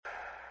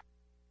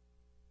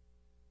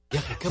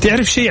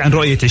تعرف شيء عن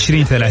رؤية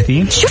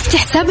 2030؟ شفت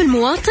حساب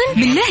المواطن؟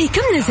 بالله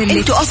كم نزل؟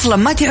 انتوا أصلا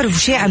ما تعرفوا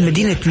شيء عن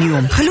مدينة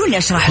نيوم، خلوني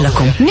أشرح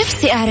لكم.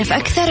 نفسي أعرف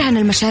أكثر عن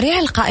المشاريع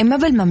القائمة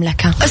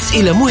بالمملكة.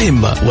 أسئلة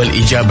مهمة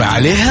والإجابة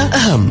عليها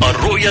أهم.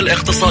 الرؤية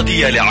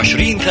الاقتصادية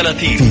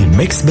ل2030 في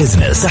ميكس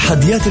بزنس.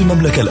 تحديات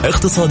المملكة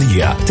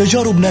الاقتصادية،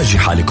 تجارب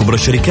ناجحة لكبرى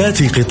الشركات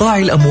في قطاع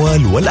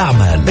الأموال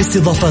والأعمال،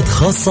 استضافات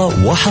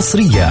خاصة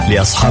وحصرية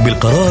لأصحاب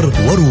القرار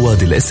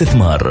ورواد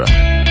الاستثمار.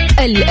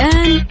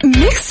 الآن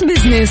ميكس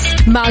بزنس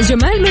مع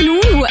جمال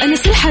منون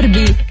وأنس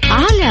الحربي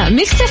على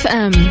ميكس اف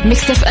ام.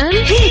 ميكس اف ام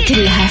هي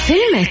كلها في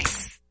الميكس.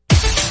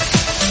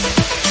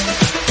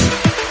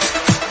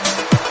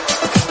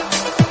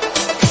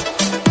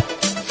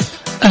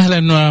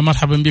 أهلا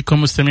ومرحبا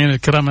بكم مستمعين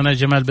الكرام. أنا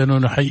جمال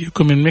بنون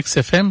أحييكم من ميكس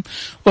اف ام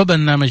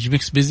وبرنامج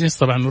ميكس بزنس.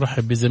 طبعا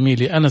نرحب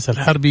بزميلي أنس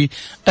الحربي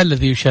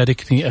الذي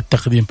يشاركني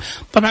التقديم.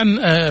 طبعا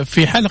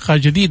في حلقة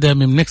جديدة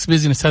من ميكس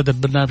بزنس. هذا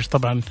البرنامج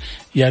طبعا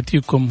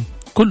يأتيكم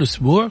كل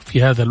أسبوع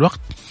في هذا الوقت،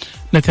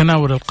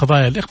 نتناول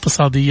القضايا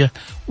الاقتصادية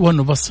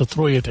ونبسط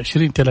رؤية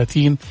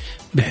 2030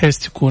 بحيث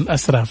تكون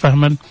أسرع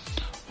فهما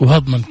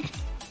وهضما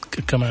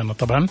كمان.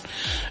 طبعا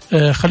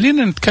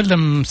خلينا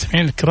نتكلم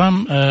سمعين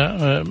الكرام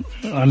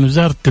عن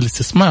وزارة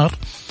الاستثمار،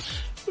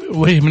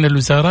 وهي من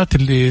الوزارات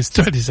اللي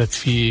استحدثت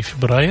في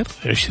فبراير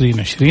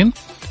 2020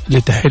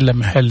 لتحل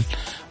محل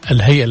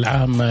الهيئة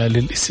العامة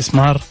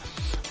للاستثمار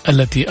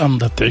التي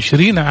أمضت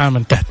 20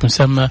 عاما تحت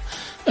مسمى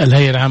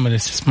الهيئة العامة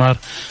للاستثمار.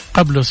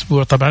 قبل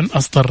أسبوع طبعا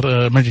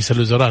أصدر مجلس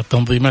الوزراء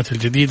التنظيمات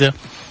الجديدة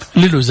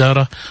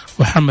للوزارة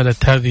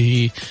وحملت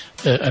هذه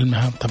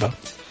المهام. طبعا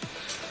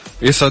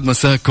يسعد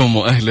مساكم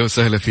وأهلا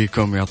وسهلا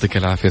فيكم، يعطيك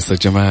العافية أستاذ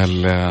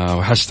جمال،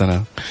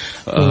 وحشتنا.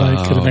 الله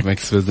يكرمك.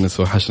 ميكس بزنس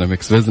وحشنا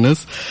ميكس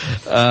بزنس.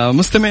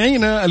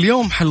 مستمعينا،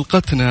 اليوم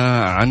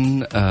حلقتنا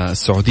عن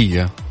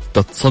السعودية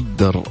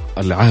تتصدر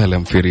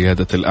العالم في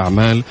ريادة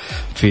الأعمال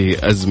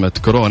في أزمة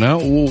كورونا،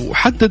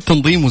 وحدد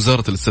تنظيم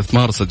وزارة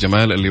الاستثمار أستاذ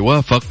جمال اللي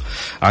وافق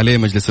عليه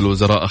مجلس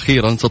الوزراء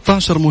أخيرا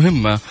 16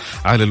 مهمة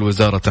على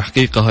الوزارة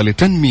تحقيقها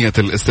لتنمية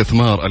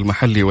الاستثمار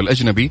المحلي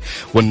والأجنبي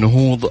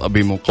والنهوض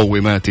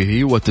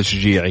بمقوماته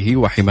وتشجيعه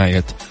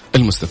وحماية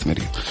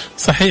المستثمرين.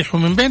 صحيح.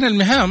 ومن بين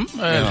المهام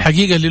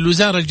الحقيقة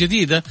للوزارة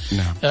الجديدة،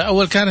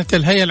 أول كانت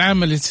الهيئة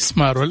العامة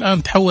للاستثمار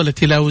والآن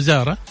تحولت إلى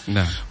وزارة.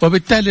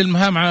 وبالتالي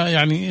المهام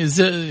يعني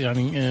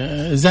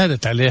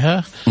زادت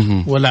عليها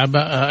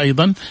والعباء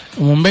أيضا.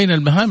 ومن بين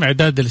المهام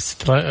إعداد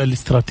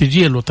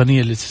الاستراتيجية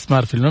الوطنية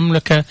للاستثمار في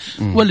المملكة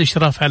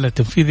والإشراف على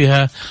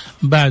تنفيذها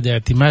بعد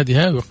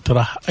اعتمادها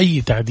واقتراح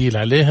أي تعديل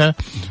عليها،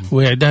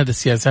 وإعداد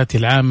السياسات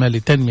العامة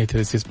لتنمية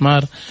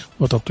الاستثمار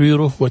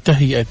وتطويره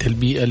وتهيئة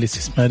البيئة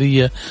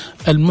الاستثمارية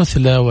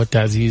المثلى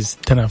وتعزيز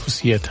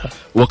تنافسيتها،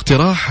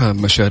 واقتراح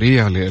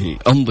مشاريع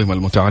للأنظمة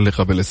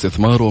المتعلقة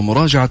بالاستثمار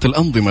ومراجعة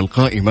الأنظمة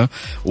القائمة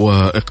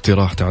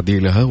واقتراح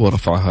تعديلها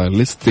ورفعها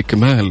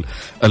لاستكمال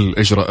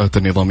الإجراءات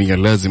النظامية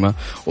اللازمة.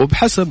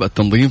 وبحسب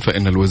التنظيم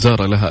فإن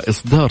الوزارة لها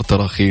إصدار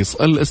تراخيص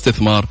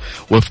الاستثمار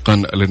وفقا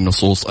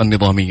للنصوص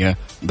النظامية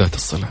ذات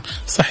الصلة.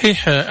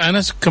 صحيح.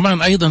 أنا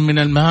كمان أيضا من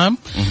المهام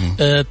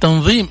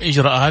تنظيم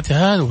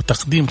إجراءاتها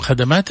وتقديم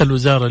خدمات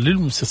الوزارة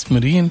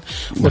للمستثمرين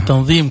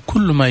وتنظيم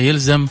كل ما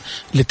يلزم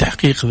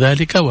لتحقيق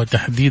ذلك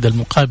وتحديد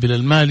المقابل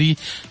المالي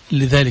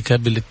لذلك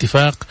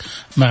بالاتفاق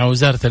مع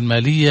وزارة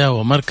المالية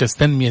ومركز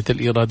تنمية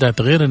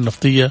الإيرادات غير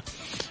النفطية،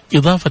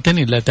 إضافة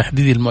إلى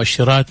تحديد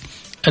المؤشرات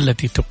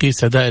التي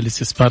تقيس أداء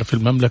الاستثمار في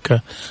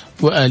المملكة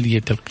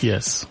وآلية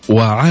القياس.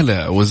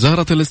 وعلى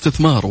وزارة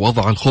الاستثمار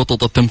وضع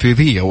الخطط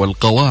التنفيذية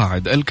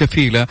والقواعد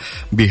الكفيلة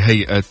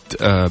بهيئة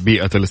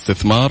بيئة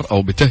الاستثمار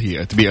أو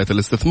بتهيئة بيئة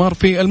الاستثمار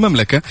في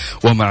المملكة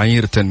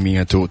ومعايير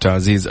تنمية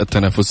وتعزيز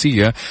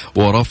التنافسية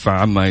ورفع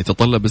عما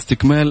يتطلب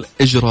استكمال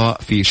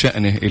إجراء في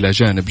شأنه إلى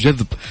جانب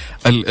جذب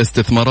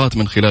الاستثمارات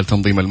من خلال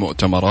تنظيم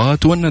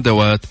المؤتمرات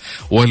والندوات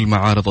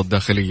والمعارض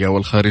الداخلية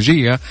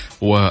والخارجية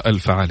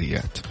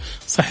والفعاليات.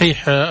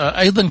 صحيح.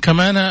 أيضا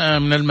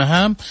كمان من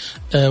المهام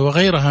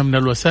وغيرها من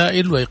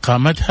الوسائل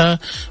وإقامتها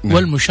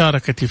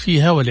والمشاركة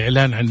فيها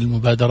والإعلان عن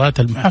المبادرات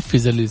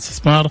المحفزة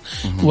للاستثمار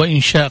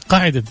وإنشاء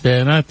قاعدة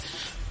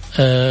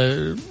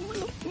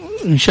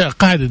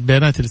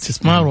بيانات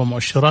الاستثمار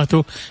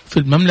ومؤشراته في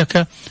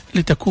المملكة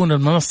لتكون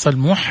المنصة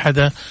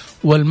الموحدة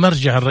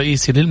والمرجع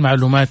الرئيسي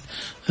للمعلومات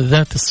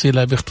ذات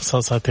الصلة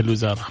باختصاصات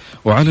الوزارة.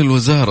 وعلى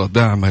الوزارة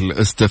دعم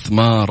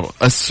الاستثمار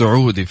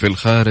السعودي في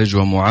الخارج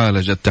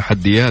ومعالجة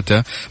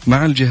تحدياته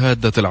مع الجهات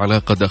ذات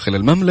العلاقة داخل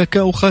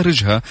المملكة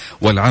وخارجها،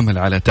 والعمل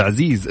على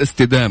تعزيز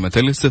استدامة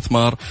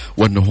الاستثمار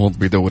والنهوض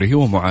بدوره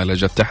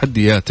ومعالجة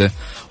تحدياته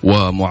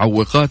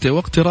ومعوقاته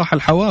واقتراح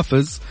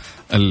الحوافز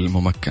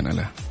الممكنة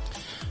له.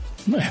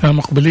 احنا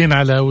مقبلين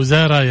على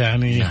وزارة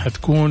يعني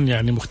حتكون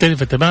يعني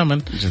مختلفة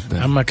تماما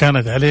عما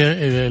كانت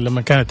عليه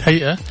لما كانت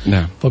هيئة.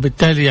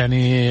 وبالتالي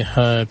يعني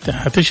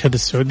حتشهد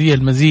السعودية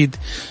المزيد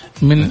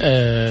من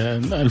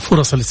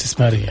الفرص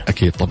الاستثمارية.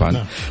 أكيد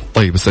طبعا.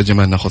 طيب أستاذ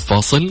جمال ناخذ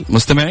فاصل.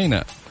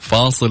 مستمعينا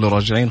فاصل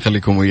وراجعين،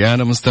 خليكم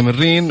ويانا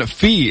مستمرين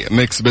في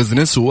ميكس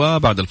بزنس،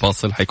 وبعد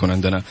الفاصل حيكون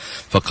عندنا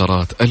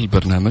فقرات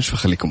البرنامج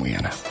فخليكم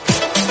ويانا.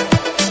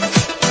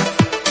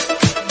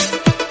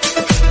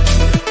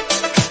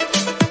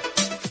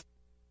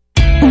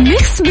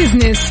 ميكس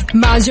بزنس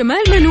مع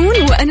جمال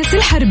منون وأنس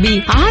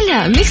الحربي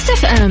على ميكس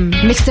اف ام.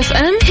 ميكس اف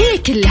ام هي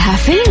كلها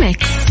في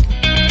الميكس.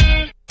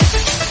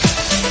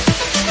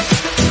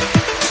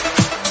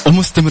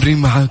 ومستمرين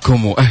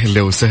معاكم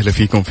وأهلا وسهلا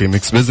فيكم في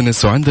ميكس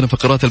بزنس. وعندنا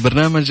فقرات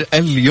البرنامج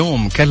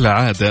اليوم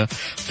كالعادة.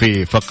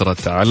 في فقرة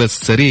على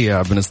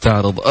السريع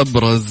بنستعرض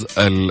أبرز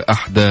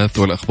الأحداث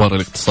والأخبار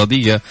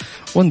الاقتصادية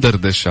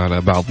وندردش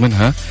على بعض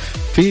منها.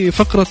 في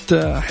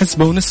فقرة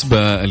حسبة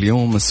ونسبة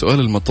اليوم السؤال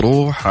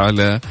المطروح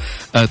على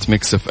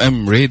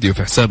 @mixfmradio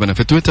في حسابنا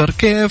في تويتر: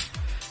 كيف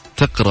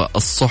تقرأ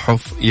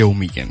الصحف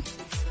يوميا؟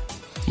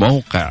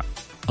 موقع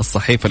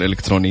الصحيفة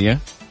الإلكترونية،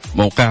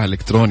 موقعها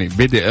الإلكتروني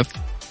PDF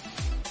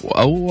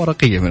أو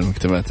ورقية من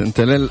المكتبات.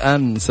 أنت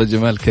للآن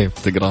سجمال كيف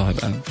تقرأها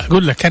الآن؟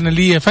 أقول لك أنا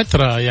لي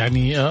فترة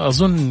يعني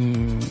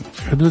أظن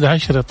في حدود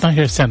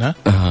 10-12 سنة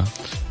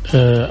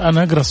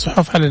أنا أقرأ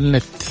الصحف على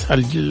النت،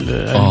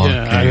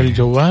 على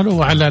الجوال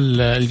وعلى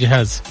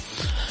الجهاز.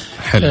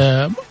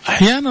 حلو.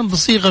 أحيانا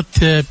بصيغة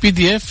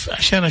PDF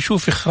عشان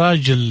أشوف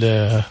إخراج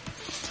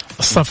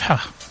الصفحة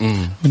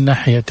من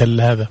ناحية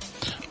هذا،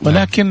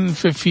 ولكن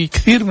في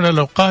كثير من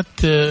الأوقات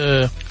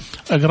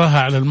أقرأها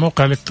على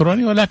الموقع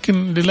الإلكتروني.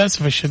 ولكن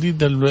للأسف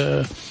الشديد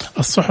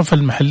الصحف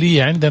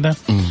المحلية عندنا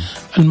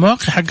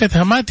المواقع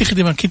حقتها ما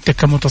تخدمك أنت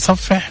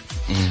كمتصفح،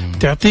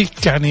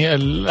 تعطيك يعني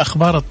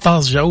الأخبار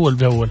الطازجة أول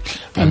بأول.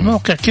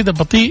 الموقع كده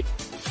بطيء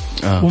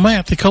وما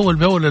يعطيك أول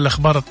بأول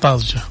الأخبار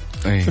الطازجة.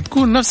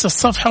 فتكون نفس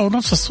الصفحة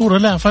ونفس الصورة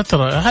لها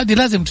فترة، هذه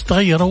لازم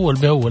تتغير أول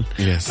بأول.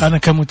 أنا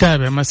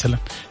كمتابع مثلا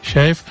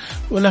شايف.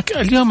 ولكن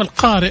اليوم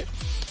القارئ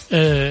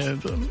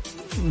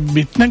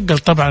بيتنقل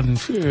طبعا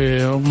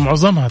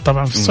معظمها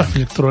طبعا في الصحف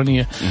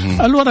الإلكترونية.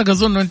 الورق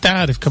أظن أنت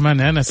عارف كمان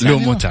أنا له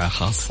متعة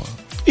خاصة.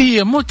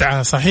 هي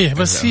متعة صحيح،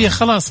 بس هي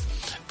خلاص.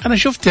 أنا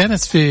شفت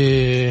أنس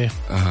في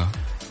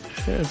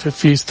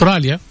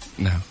أستراليا.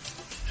 نعم.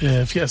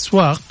 في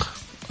أسواق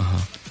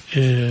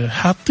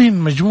حاطين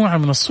مجموعة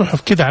من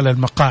الصحف كده على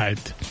المقاعد،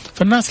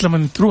 فالناس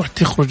لما تروح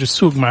تخرج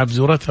السوق مع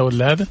بزورتها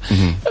ولا هذا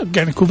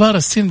يعني كبار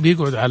السن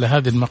بيقعد على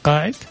هذه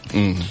المقاعد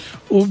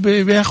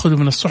وبياخذوا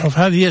من الصحف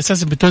هذه. هي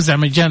أساسا بتوزع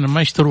مجانا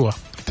ما يشتروها.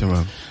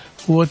 تمام.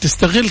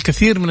 وتستغل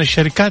كثير من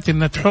الشركات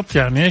انها تحط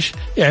يعني ايش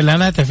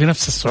اعلاناتها في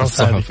نفس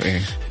الصحف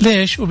هذه.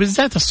 ليش؟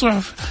 وبالذات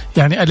الصحف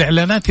يعني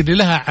الاعلانات اللي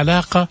لها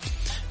علاقة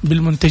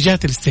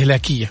بالمنتجات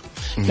الاستهلاكية.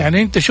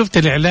 يعني انت شفت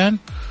الاعلان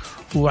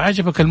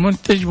وعجبك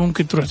المنتج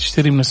ممكن تروح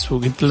تشتري من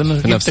السوق انت لانه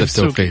في نفس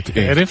التوقيت.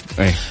 عرفت؟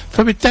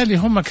 فبالتالي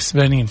هم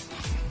كسبانين.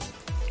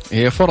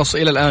 هي فرص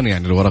إلى الآن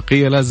يعني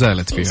الورقية لا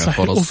زالت فيها صحيح.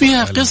 فرص،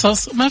 وفيها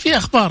قصص ما في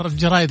أخبار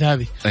الجرائد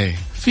هذه.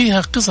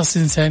 فيها قصص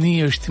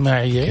إنسانية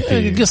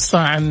واجتماعية. قصة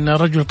عن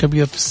رجل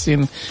كبير في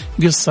السن،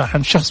 قصة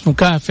عن شخص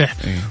مكافح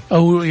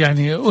أو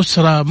يعني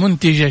أسرة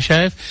منتجة.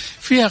 شايف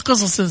فيها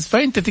قصص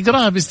فأنت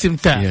تقراها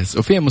باستمتاع.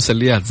 وفيها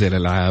مسليات زي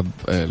الألعاب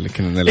اللي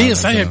كنا نلعبها.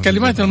 صحيح.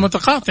 الكلمات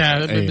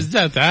المتقاطعة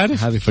بالذات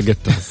عارف هذه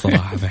فقدتها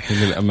الصراحة الحين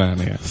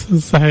للأمانة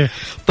يعني. صحيح.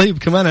 طيب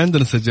كمان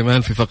عندنا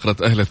جمال في فقرة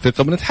أهل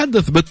الثقة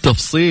بنتحدث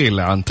بالتفصيل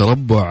عن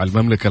تربع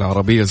المملكة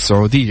العربية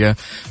السعودية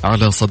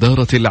على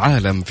صدارة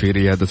العالم في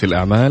ريادة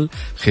الأعمال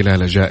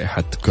خلال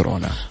جائحة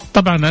كورونا.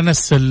 طبعا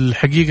أنس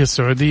الحقيقة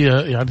السعودية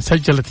يعني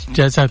سجلت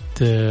إنجازات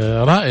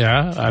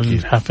رائعة على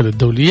الحافلة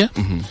الدولية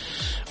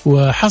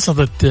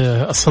وحصدت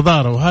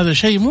الصدارة، وهذا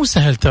شيء مو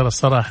سهل ترى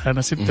الصراحة.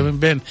 أنا 6 من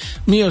بين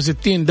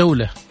 160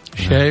 دولة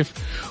شايف،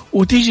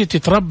 وتيجي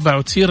تتربع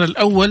وتصير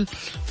الأول،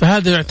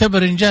 فهذا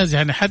يعتبر إنجاز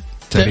يعني حتى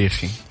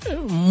تاريخي،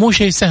 مو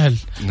شيء سهل.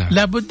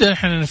 لابد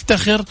احنا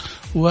نفتخر.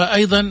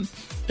 وأيضا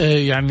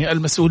يعني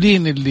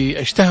المسؤولين اللي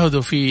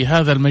اجتهدوا في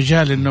هذا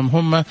المجال انهم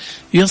هم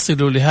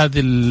يصلوا لهذه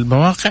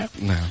المواقع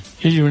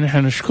يجب ان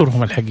احنا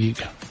نشكرهم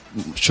الحقيقة.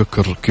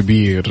 شكر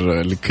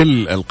كبير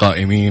لكل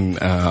القائمين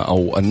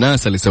أو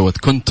الناس اللي سوت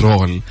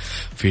كنترول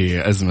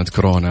في أزمة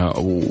كورونا،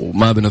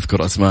 وما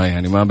بنذكر أسماء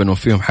يعني ما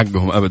بنوفيهم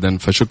حقهم أبدا.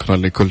 فشكرا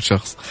لكل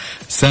شخص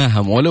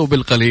ساهم ولو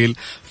بالقليل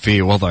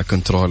في وضع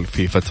كنترول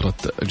في فترة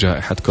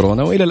جائحة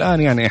كورونا. وإلى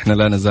الآن يعني إحنا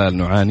لا نزال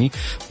نعاني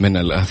من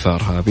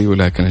الآثار هذه،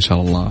 ولكن إن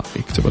شاء الله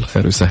يكتب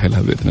الخير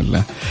ويسهلها بإذن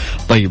الله.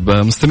 طيب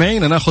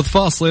مستمعين ناخذ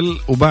فاصل،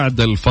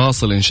 وبعد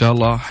الفاصل إن شاء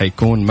الله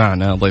حيكون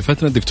معنا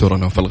ضيفتنا الدكتورة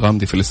نوف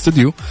الغامدي في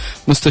الاستديو،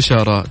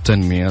 مستشارة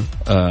تنمية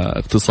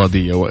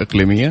اقتصادية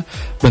وإقليمية.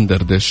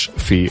 بندردش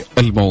في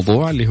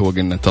الموضوع اللي هو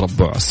قلنا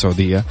تربع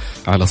السعودية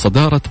على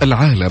صدارة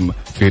العالم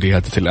في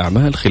ريادة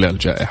الأعمال خلال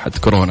جائحة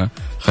كورونا.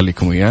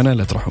 خليكم ويانا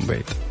لا تروحون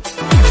بعيد.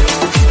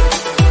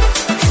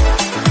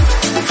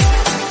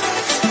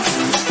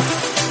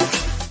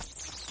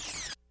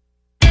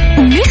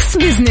 ميكس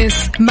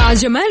بزنس مع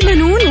جمال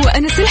منون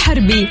وأنس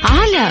الحربي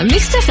على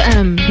ميكس اف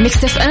ام.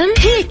 ميكس اف ام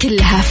هي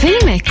كلها في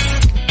الميكس.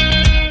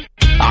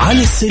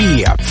 على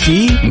السريع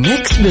في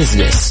ميكس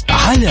بزنس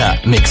على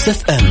ميكس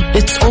اف ام.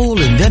 It's all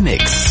in the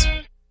mix.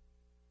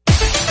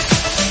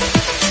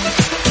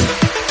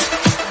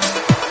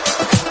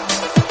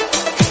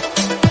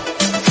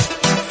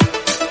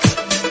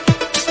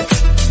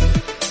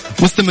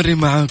 مستمرين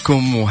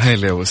معاكم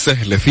وهلا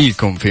وسهلا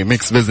فيكم في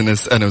ميكس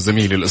بزنس، أنا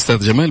وزميلي الأستاذ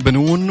جمال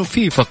بنون.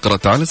 وفي فقرة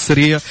على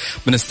السريع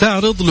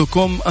بنستعرض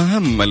لكم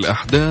أهم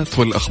الأحداث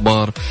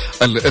والأخبار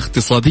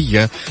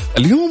الاقتصادية.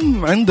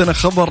 اليوم عندنا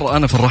خبر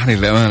أنا فرحني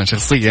للأمانة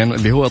شخصيا،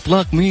 اللي هو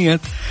إطلاق 100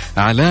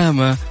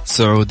 علامة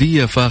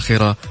سعودية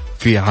فاخرة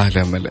في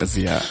عالم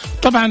الأزياء.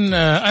 طبعا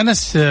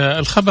أنس،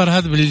 الخبر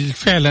هذا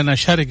بالفعل أنا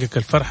أشاركك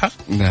الفرحة.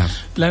 نعم.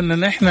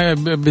 لأننا إحنا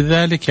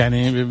بذلك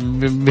يعني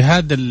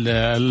بهذا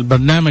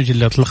البرنامج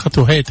اللي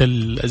أطلقته هيئة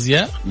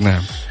الأزياء.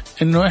 نعم.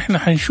 إنه إحنا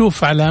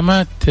حنشوف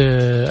علامات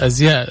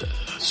أزياء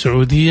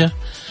سعودية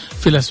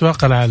في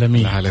الأسواق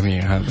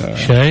العالمية هذا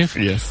شايف.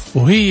 يس.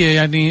 وهي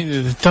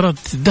يعني ترى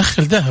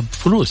تدخل ذهب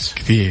فلوس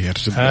كثير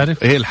جدا.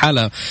 عارف هي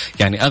الحالة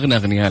يعني أغنى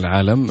أغنياء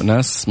العالم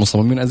ناس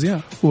مصممين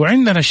أزياء.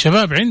 وعندنا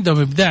الشباب عندهم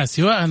إبداع،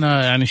 سواء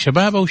يعني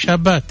شباب أو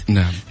شابات.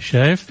 نعم.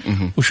 شايف.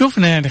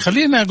 وشوفنا يعني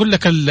خلينا أقول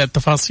لك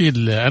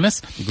التفاصيل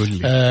أنس. قل لي.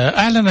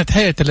 أعلنت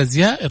هيئة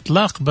الأزياء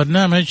إطلاق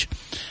برنامج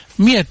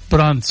 100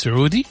 براند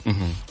سعودي،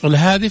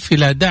 والهدف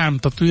إلى دعم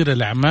تطوير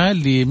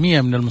الأعمال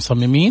ل100 من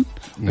المصممين.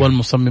 نعم.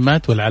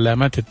 والمصممات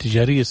والعلامات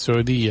التجارية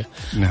السعودية.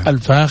 نعم.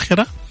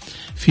 الفاخرة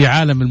في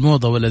عالم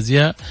الموضة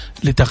والأزياء،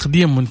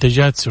 لتقديم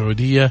منتجات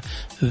سعودية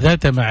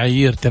ذات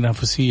معايير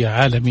تنافسية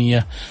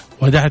عالمية.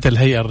 ودعت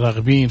الهيئة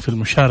الراغبين في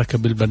المشاركة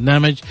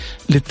بالبرنامج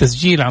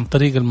للتسجيل عن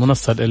طريق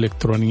المنصة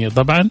الإلكترونية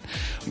طبعا.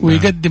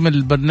 ويقدم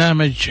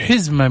البرنامج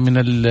حزمة من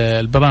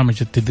البرامج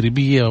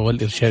التدريبية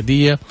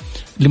والإرشادية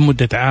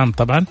لمدة عام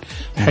طبعا،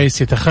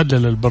 حيث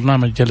يتخلل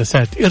البرنامج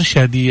جلسات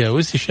إرشادية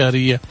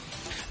واستشارية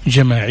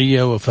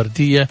جماعية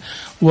وفردية،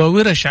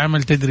 وورش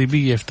عمل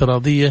تدريبية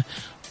افتراضية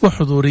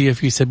وحضورية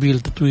في سبيل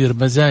تطوير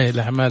مزايا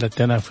الأعمال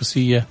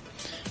التنافسية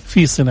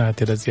في صناعة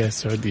الأزياء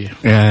السعودية.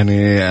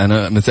 يعني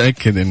أنا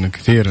متأكد إنه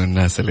كثير من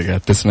الناس اللي قاعد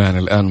تسمعنا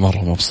الآن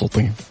مرة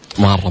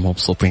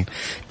مبسوطين.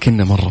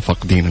 كنا مرة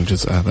فاقدين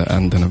الجزء هذا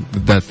عندنا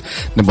بالذات،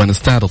 نبغى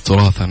نستعرض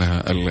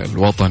تراثنا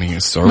الوطني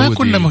السعودي. ما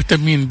كنا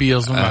مهتمين به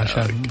أظن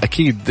عشان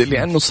أكيد،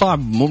 لأنه صعب،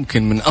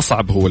 ممكن من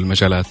أصعب هو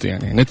المجالات،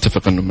 يعني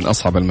نتفق إنه من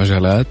أصعب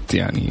المجالات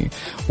يعني،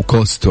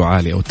 وكوسته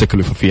عالية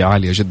والتكلفة فيه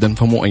عالية جدا،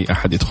 فمو أي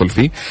أحد يدخل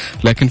فيه.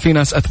 لكن في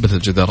ناس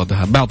أثبتت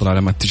جدارتها، بعض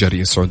العلامات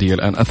التجارية السعودية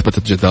الآن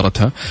أثبتت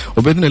جدارتها،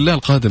 وبإذن الله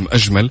القادم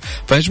أجمل.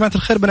 فيا جماعة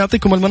الخير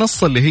بنعطيكم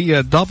المنصة اللي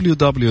هي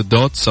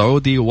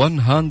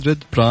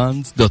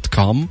www.saudi100brands.com.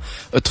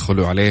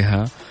 ادخلوا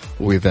عليها،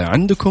 وإذا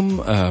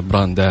عندكم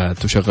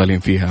براندات وشغالين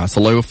فيها عسى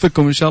الله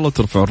يوفقكم إن شاء الله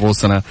ترفعوا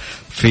رؤوسنا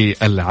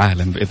في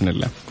العالم بإذن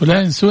الله.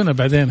 ولا ينسونا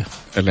بعدين.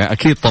 لا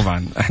أكيد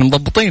طبعا، احنا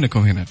مضبطينكم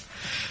هنا.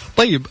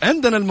 طيب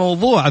عندنا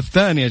الموضوع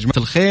الثاني يا جماعة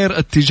الخير،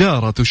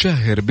 التجارة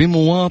تشهر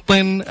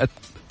بمواطن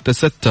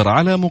تستر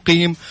على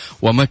مقيم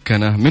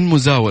ومكنه من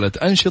مزاولة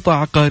أنشطة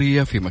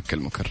عقارية في مكة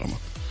المكرمة.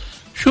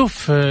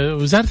 شوف،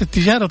 وزارة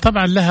التجارة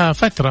طبعا لها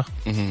فترة،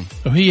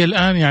 وهي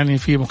الآن يعني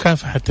في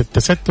مكافحة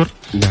التستر.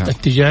 نعم.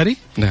 التجاري.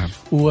 نعم.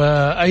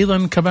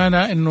 وأيضا كمان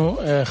أنه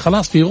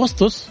خلاص في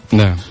أغسطس.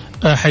 نعم.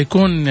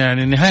 حيكون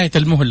يعني نهاية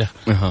المهلة.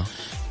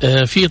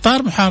 في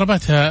إطار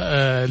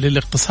محاربتها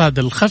للاقتصاد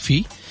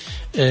الخفي،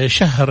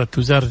 شهرت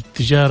وزارة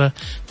التجارة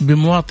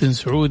بمواطن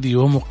سعودي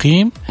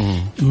ومقيم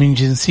من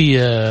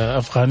جنسية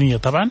أفغانية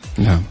طبعا.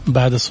 نعم.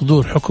 بعد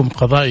صدور حكم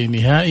قضائي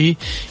نهائي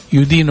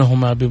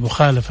يدينهما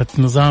بمخالفة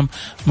نظام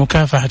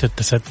مكافحة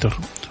التستر.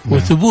 نعم.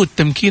 وثبوت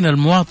تمكين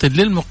المواطن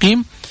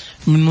للمقيم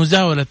من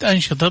مزاولة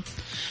أنشطة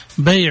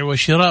بيع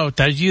وشراء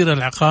وتأجير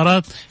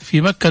العقارات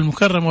في مكة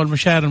المكرمة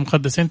والمشاعر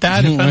المقدسة. انت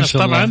عارف أنا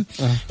طبعا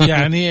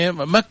يعني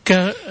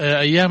مكة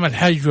أيام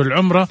الحج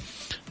والعمرة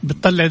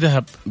بتطلع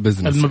ذهب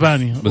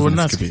المباني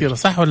والناس كثيرة،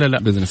 صح ولا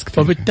لا؟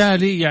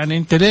 وبالتالي يعني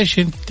انت ليش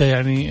انت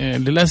يعني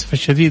للأسف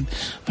الشديد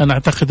انا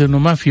اعتقد انه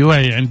ما في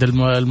وعي عند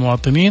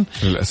المواطنين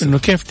للأسف. انه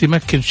كيف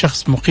تمكن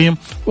شخص مقيم،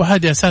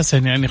 وهذه اساسا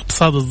يعني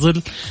اقتصاد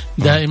الظل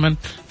دائما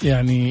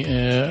يعني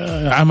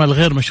عمل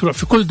غير مشروع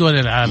في كل دول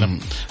العالم.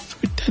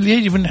 بالتالي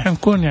يجب ان احنا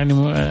نكون يعني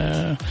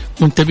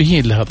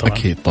منتبهين لها طبعا.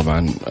 اكيد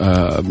طبعا.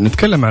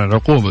 بنتكلم عن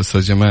العقوبة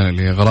استاذ جمال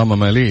اللي هي غرامة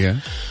مالية.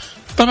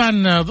 طبعا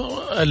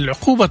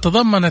العقوبة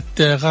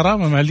تضمنت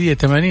غرامة مالية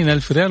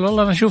 80,000 ريال.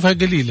 والله أنا أشوفها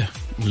قليلة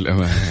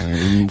للأمانة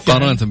يعني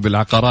مقارنة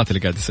بالعقارات اللي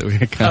قاعد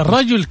يسويها.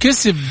 الرجل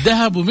كسب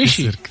ذهب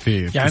ومشي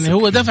كثير يعني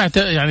هو دفع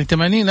يعني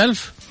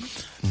 80,000.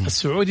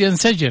 السعودي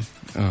انسجن.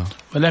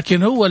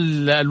 ولكن هو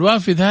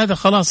الوافد هذا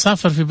خلاص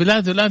سافر في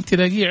بلاده، الآن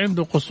تلاقيه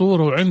عنده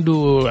قصور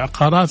وعنده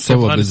عقارات،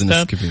 سوى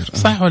بزنس كبير.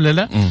 صح ولا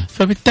لا؟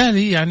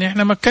 فبالتالي يعني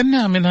احنا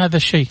مكناه من هذا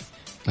الشيء.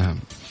 نعم.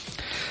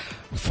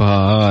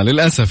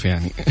 فللأسف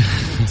يعني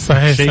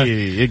صحيح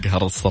شيء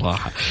يقهر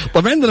الصراحة.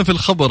 طب عندنا في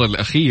الخبر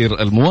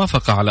الأخير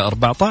الموافقة على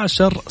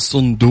 14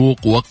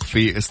 صندوق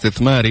وقفي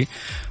استثماري،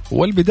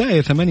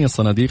 والبداية 8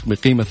 صناديق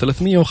بقيمة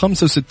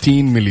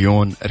 365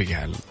 مليون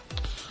ريال.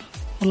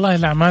 والله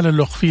الأعمال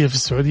الوقفية في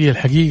السعودية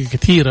الحقيقة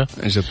كثيرة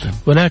جدا،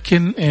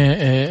 ولكن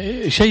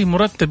شيء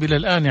مرتب إلى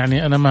الآن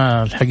يعني أنا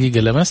ما الحقيقة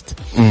لمست.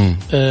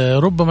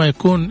 ربما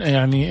يكون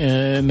يعني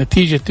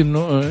نتيجة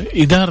أنه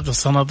إدارة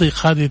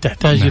الصناديق هذه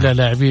تحتاج إلى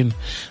لاعبين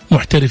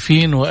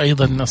محترفين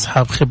وأيضا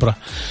أصحاب خبرة،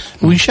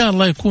 وإن شاء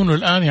الله يكونوا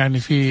الآن يعني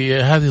في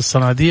هذه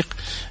الصناديق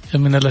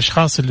من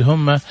الأشخاص اللي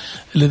هم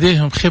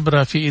لديهم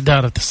خبرة في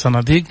إدارة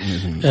الصناديق.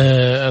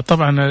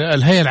 طبعا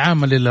الهيئة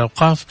العامة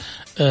للأوقاف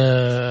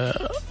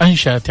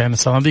أنشأت يعني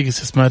صناديق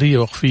استثمارية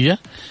وقفية.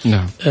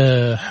 نعم.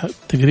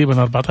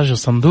 تقريبا 14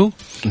 صندوق.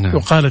 نعم.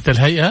 وقالت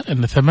الهيئة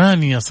أن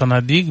 8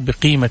 صناديق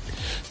بقيمة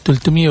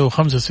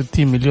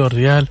 365 مليون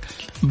ريال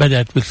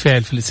بدأت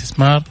بالفعل في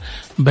الاستثمار،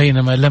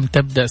 بينما لم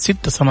تبدأ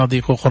 6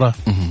 صناديق أخرى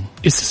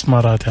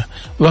استثماراتها.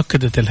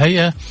 وأكدت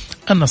الهيئة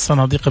أن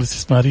الصناديق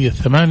الاستثمارية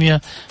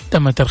 8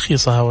 تم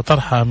ترخيصها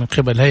وطرحها من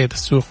قبل هيئة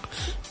السوق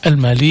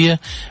المالية،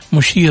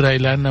 مشيرة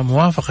إلى أن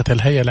موافقة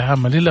الهيئة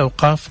العامة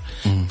للأوقاف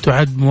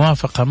تعد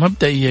موافقة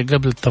مبدئية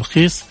قبل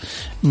الترخيص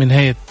من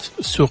هيئة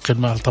سوق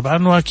المال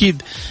طبعا.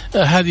 وأكيد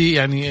هذه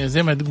يعني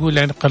زي ما تقول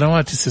يعني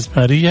قنوات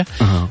استثمارية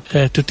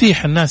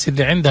تتيح الناس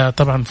اللي عندها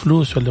طبعا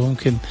فلوس ولا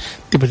ممكن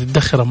تبى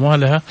تدخر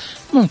أموالها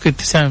ممكن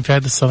تساهم في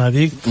هذه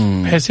الصناديق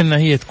بحيث أنها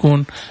هي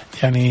تكون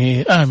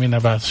يعني آمنة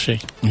بعض الشيء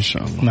إن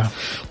شاء الله. نعم.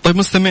 طيب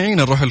مستمعين،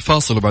 نروح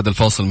الفاصل، وبعد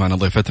الفاصل معنا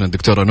ضيفتنا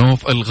الدكتورة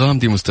نوف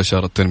الغامدي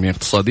مستشارة التنمية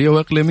الاقتصادية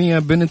وإقليمية.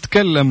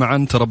 بنتكلم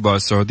عن تربع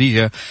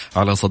السعودية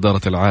على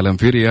صدارة العالم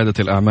في ريادة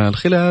الأعمال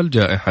خلال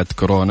جائحة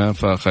كورونا،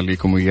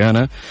 فخليكم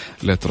ويانا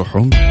لا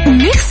تروحون.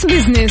 ميكس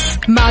بزنس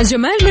مع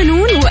جمال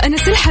منون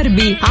وأنس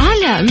الحربي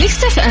على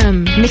ميكس اف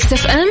ام. ميكس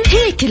اف ام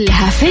هي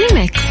كلها في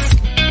الميكس.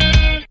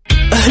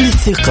 أهل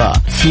الثقة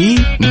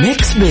في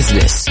ميكس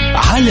بيزنس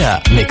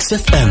على ميكس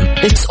اف ام.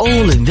 It's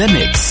all in the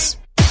mix.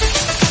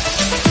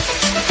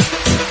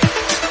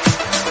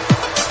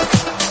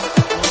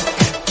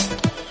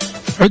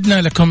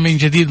 عدنا لكم من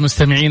جديد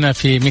مستمعينا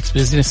في ميكس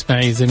بيزنس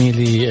معي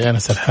زميلي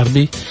أنس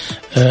الحربي.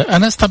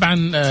 أنس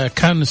طبعا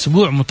كان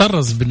أسبوع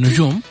مطرز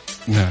بالنجوم.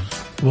 نعم.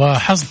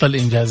 وحصد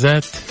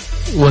الإنجازات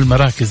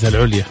والمراكز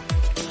العليا.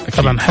 أكيد.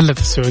 طبعا حلت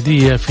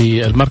السعودية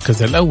في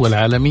المركز الأول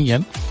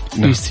عالميا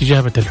في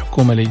استجابة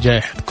الحكومة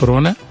لجائحة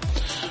كورونا،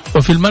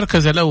 وفي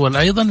المركز الأول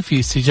أيضا في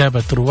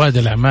استجابة رواد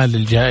الأعمال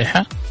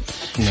للجائحة،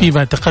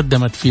 فيما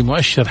تقدمت في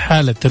مؤشر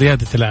حالة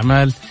ريادة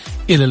الأعمال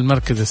إلى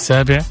المركز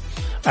السابع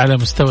على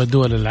مستوى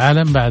دول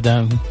العالم بعد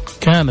أن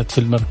كانت في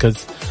المركز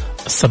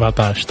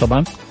 17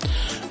 طبعا،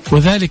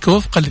 وذلك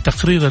وفقا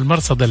لتقرير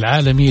المرصد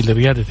العالمي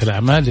لريادة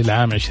الأعمال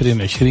للعام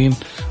 2020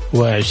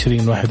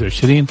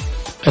 و2021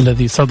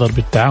 الذي صدر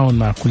بالتعاون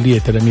مع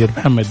كلية الأمير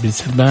محمد بن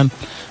سلمان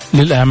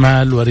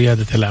للأعمال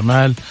وريادة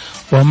الأعمال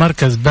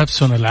ومركز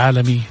بابسون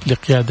العالمي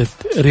لقيادة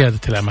ريادة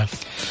الأعمال.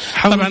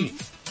 طبعا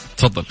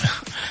تفضل.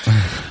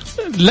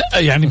 لا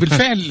يعني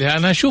بالفعل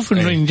أنا أشوف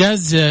إنه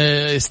إنجاز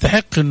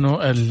يستحق إنه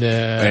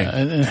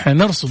إحنا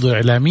نرصده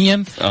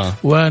إعلاميا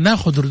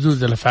وناخذ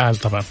ردود الأفعال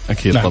طبعا.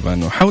 أكيد. نعم.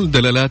 طبعا. وحول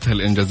دلالات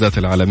هالإنجازات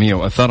العالمية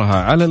وأثرها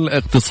على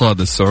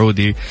الاقتصاد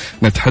السعودي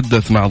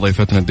نتحدث مع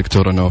ضيفتنا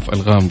الدكتورة نوف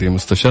الغامدي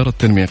مستشارة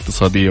التنمية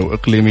الاقتصادية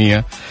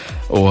وإقليمية.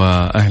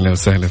 وأهلا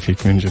وسهلا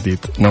فيك من جديد،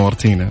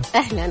 نورتينا.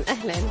 أهلا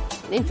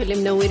أنتم اللي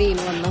منورين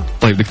والله.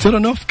 طيب دكتورة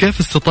نوف، كيف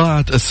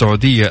استطاعت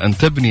السعودية أن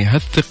تبني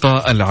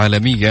هالثقة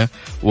العالمية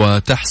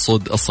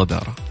وتحصد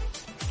الصدارة؟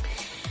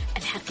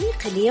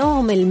 الحقيقة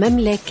اليوم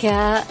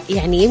المملكة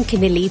يعني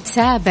يمكن اللي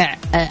يتابع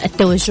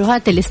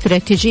التوجهات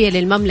الاستراتيجية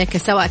للمملكة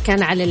سواء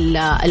كان على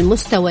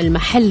المستوى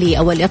المحلي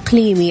أو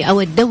الإقليمي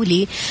أو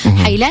الدولي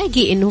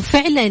حيلاقي أنه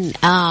فعلا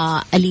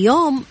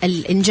اليوم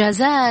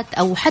الإنجازات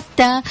أو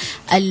حتى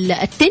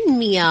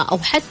التنمية أو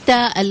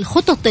حتى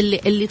الخطط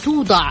اللي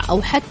توضع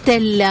أو حتى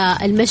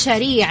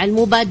المشاريع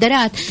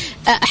المبادرات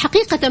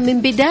حقيقة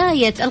من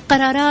بداية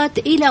القرارات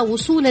إلى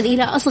وصولا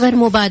إلى أصغر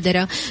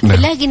مبادرة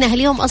نلاقي أنها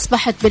اليوم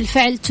أصبحت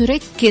بالفعل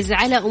تركز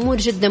على أمور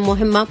جدا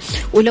مهمة.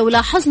 ولو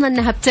لاحظنا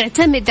أنها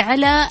بتعتمد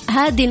على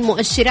هذه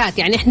المؤشرات،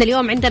 يعني إحنا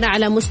اليوم عندنا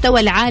على مستوى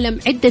العالم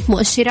عدة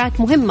مؤشرات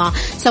مهمة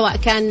سواء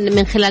كان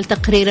من خلال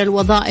تقرير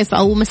الوظائف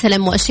أو مثلا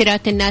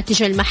مؤشرات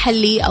الناتج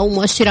المحلي أو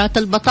مؤشرات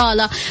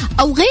البطالة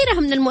أو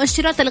غيرها من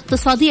المؤشرات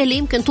الاقتصادية اللي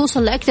يمكن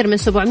توصل لأكثر من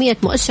 700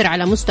 مؤشر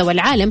على مستوى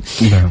العالم.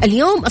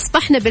 اليوم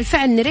أصبحنا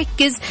بالفعل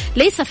نركز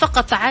ليس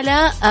فقط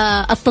على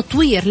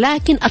التطوير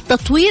لكن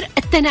التطوير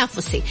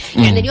التنافسي.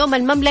 يعني اليوم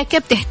المملكة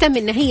بتهتم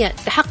أن هي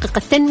تحقق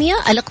التنمية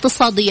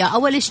الاقتصادية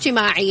أو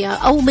الاجتماعية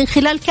أو من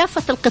خلال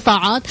كافة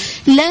القطاعات،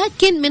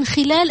 لكن من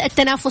خلال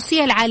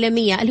التنافسية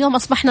العالمية. اليوم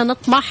أصبحنا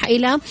نطمح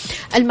إلى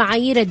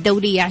المعايير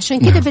الدولية، عشان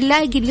كده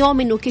بنلاقي اليوم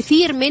أنه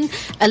كثير من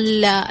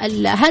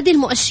هذه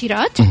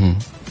المؤشرات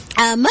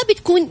ما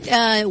بتكون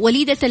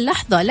وليدة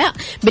اللحظة، لا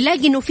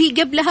بنلاقي أنه في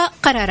قبلها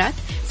قرارات،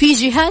 في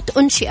جهات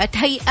أنشئت،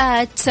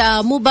 هيئات،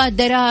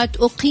 مبادرات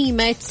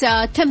أقيمت،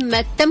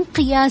 تم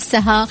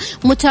قياسها،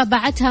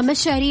 متابعتها،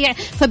 مشاريع.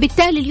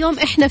 فبالتالي اليوم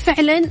إحنا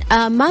فعلا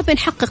ما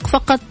بنحقق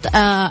فقط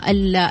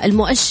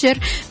المؤشر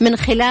من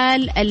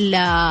خلال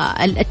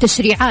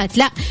التشريعات،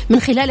 لا من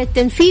خلال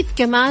التنفيذ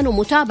كمان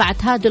ومتابعة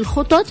هذه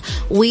الخطط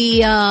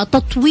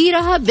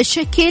وتطويرها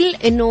بشكل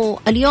إنه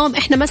اليوم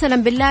إحنا مثلا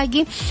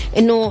بنلاقي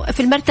إنه في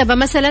المرتبة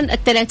مثلا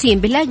 30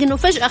 بنلاقي إنه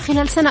فجأة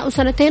خلال سنة أو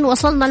سنتين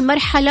وصلنا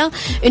لمرحلة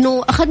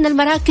إنه أخذنا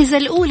المراكز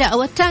الأولى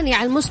أو الثانية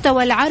على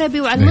المستوى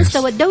العربي وعلى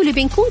المستوى الدولي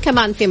بنكون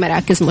كمان في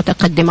مراكز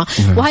متقدمة.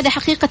 وهذا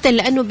حقيقة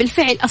لأنه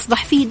بالفعل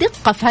أصبح في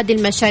دقة في هذه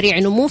المشاريع،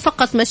 إنه مو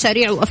فقط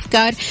مشاريع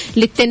وأفكار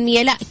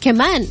للتنمية، لا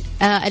كمان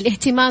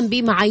الاهتمام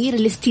بمعايير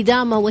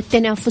الاستدامة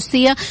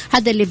والتنافسية.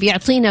 هذا اللي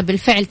بيعطينا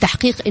بالفعل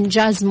تحقيق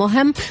إنجاز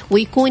مهم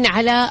ويكون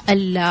على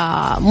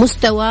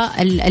المستوى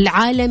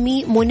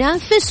العالمي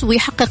منافس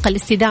ويحقق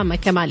الاستدامة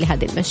كمان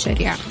لهذه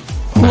المشاريع.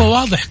 هو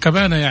واضح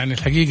كمان يعني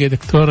الحقيقة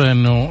دكتورة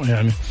أنه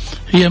يعني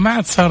هي ما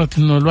عاد صارت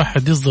أنه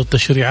الواحد يصدر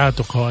تشريعات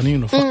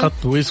وقوانين فقط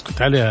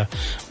ويسكت عليها.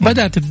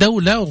 بدأت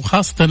الدولة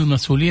وخاصة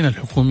المسؤولين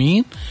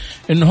الحكوميين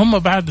أنه هم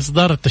بعد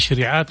إصدار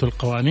التشريعات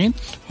والقوانين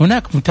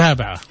هناك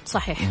متابعة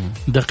صحيح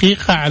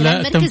دقيقة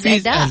على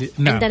تنفيذ.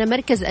 نعم. عندنا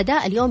مركز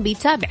أداء اليوم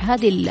بيتابع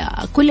هذه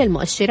كل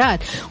المؤشرات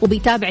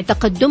وبيتابع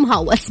تقدمها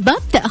وأسباب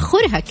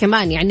تأخرها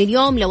كمان. يعني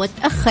اليوم لو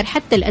تأخر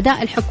حتى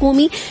الأداء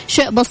الحكومي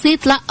شيء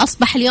بسيط، لا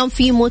أصبح اليوم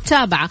في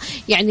متابعة.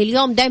 يعني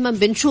اليوم دائما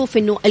بنشوف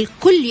أنه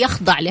الكل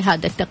يخضع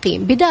لهذا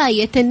التقييم،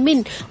 بداية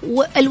من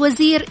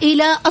الوزير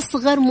إلى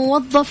أصغر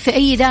موظف في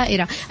أي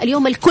دائرة.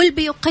 اليوم الكل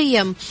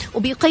بيقيم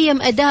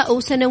وبيقيم أداؤه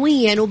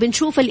سنويا،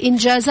 وبنشوف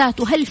الإنجازات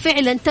وهل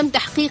فعلا تم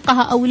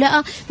تحقيقها أو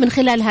لا من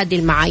خلال هذه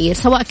المعايير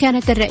سواء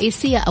كانت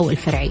الرئيسية أو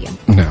الفرعية.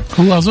 نعم.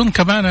 هو أظن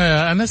كمان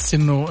أنس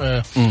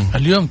أنه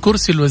اليوم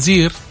كرسي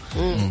الوزير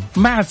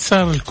ما عاد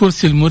صار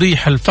الكرسي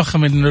المريح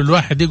الفخم إنه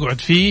الواحد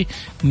يقعد فيه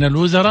من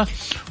الوزراء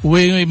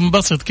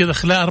وينبسط كده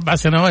خلال 4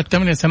 سنوات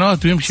 8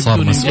 سنوات ويمشي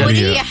بدون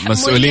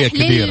مسؤولية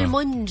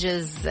كبيرة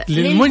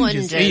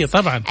للمنجز. إيه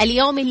طبعا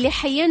اليوم اللي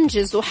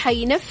حينجز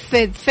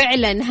وحينفذ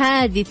فعلا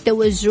هذه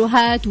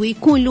التوجهات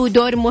ويكون له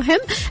دور مهم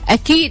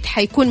أكيد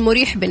حيكون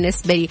مريح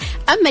بالنسبة لي.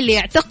 أما اللي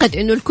يعتقد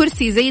إنه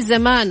الكرسي زي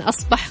زمان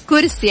أصبح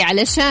كرسي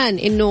علشان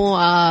إنه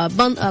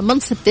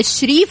منصب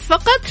تشريف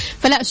فقط،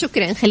 فلا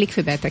شكرا، خليك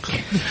في بيتك.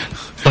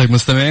 طيب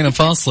مستمعين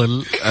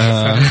فاصل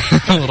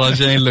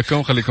راجعين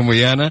لكم، خليكم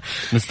ويانا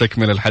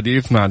نستكمل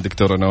الحديث مع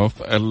الدكتورة نوف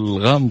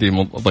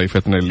الغامدي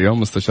ضيفتنا اليوم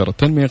مستشارة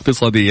تنمية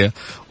اقتصادية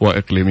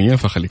وإقليمية،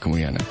 فخليكم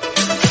ويانا.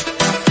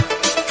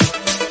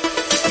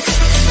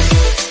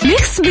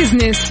 ميكس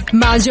بزنس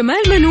مع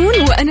جمال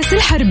منون وأنس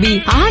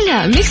الحربي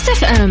على ميكس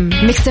اف ام.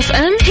 ميكس اف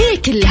ام هي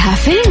كلها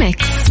في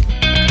الميكس.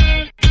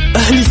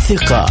 أهل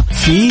الثقة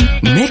في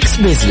ميكس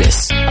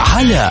بزنس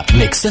على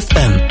ميكس اف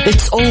ام.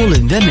 It's all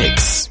in the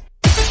mix.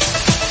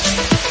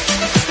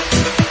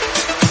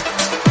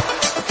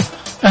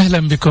 أهلا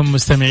بكم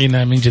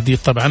مستمعينا من جديد.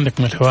 طبعا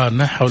نكمل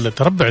حوارنا حول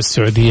تربع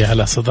السعودية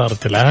على صدارة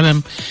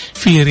العالم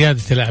في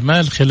ريادة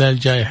الأعمال خلال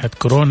جائحة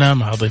كورونا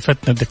مع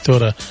ضيفتنا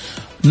الدكتورة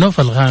نوف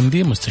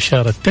الغامدي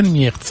مستشارة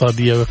تنمية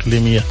اقتصادية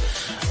وإقليمية.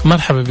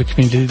 مرحبا بك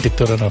من جديد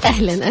دكتورة نوف.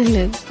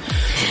 أهلا.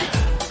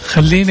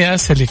 خليني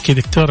أسألك يا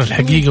دكتورة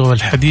الحقيقة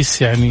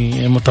والحديث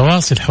يعني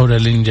متواصل حول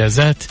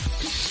الإنجازات،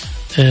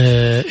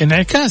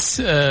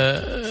 انعكاس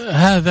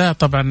هذا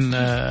طبعا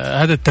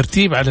هذا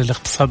الترتيب على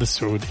الاقتصاد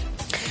السعودي.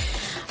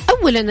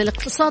 أولا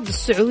الاقتصاد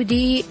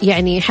السعودي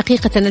يعني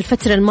حقيقة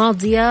الفترة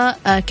الماضية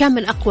كان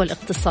من أقوى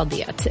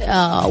الاقتصاديات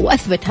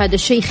وأثبت هذا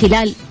الشيء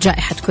خلال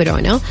جائحة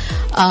كورونا.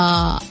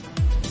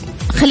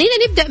 خلينا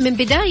نبدأ من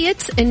بداية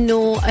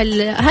أنه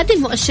هذه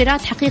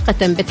المؤشرات حقيقة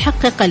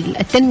بتحقق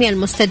التنمية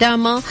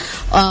المستدامة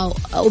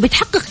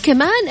وبتحقق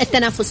كمان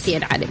التنافسية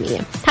العالمية،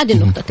 هذه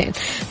النقطتين.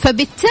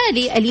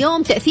 فبالتالي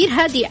اليوم تأثير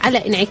هذه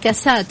على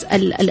انعكاسات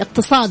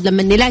الاقتصاد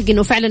لما نلاقي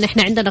أنه فعلا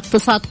إحنا عندنا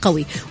اقتصاد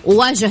قوي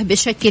وواجه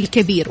بشكل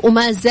كبير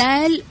وما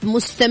زال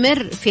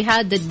مستمر في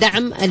هذا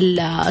الدعم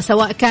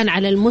سواء كان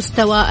على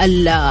المستوى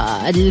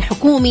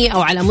الحكومي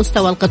أو على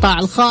مستوى القطاع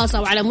الخاص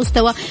أو على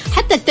مستوى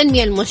حتى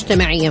التنمية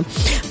المجتمعية.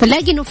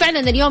 فلاقي إنه فعلا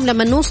اليوم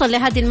لما نوصل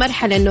لهذه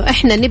المرحلة إنه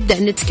إحنا نبدأ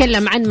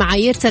نتكلم عن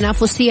معايير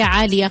تنافسية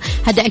عالية،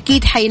 هذا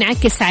أكيد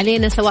حينعكس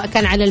علينا سواء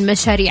كان على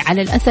المشاريع،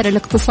 على الأثر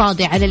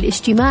الاقتصادي، على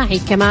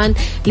الاجتماعي كمان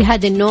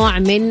لهذا النوع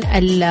من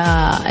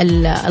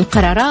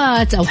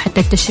القرارات أو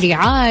حتى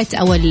التشريعات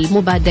أو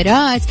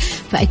المبادرات.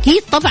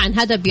 فأكيد طبعا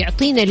هذا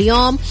بيعطينا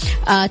اليوم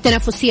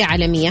تنافسية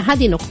عالمية.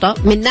 هذه نقطة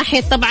من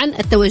ناحية طبعا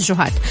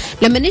التوجهات.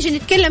 لما نيجي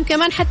نتكلم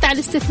كمان حتى على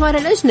الاستثمار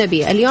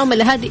الأجنبي اليوم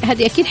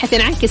هذه أكيد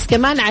حتنعكس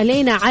كمان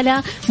علينا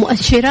على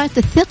مؤشرات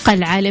الثقة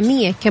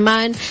العالمية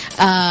كمان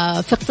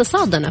في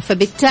اقتصادنا.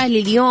 فبالتالي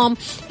اليوم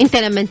أنت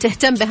لما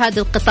تهتم بهذه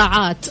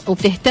القطاعات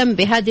وبتهتم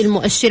بهذه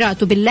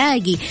المؤشرات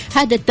وبنلاقي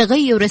هذا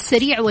التغير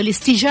السريع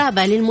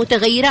والاستجابة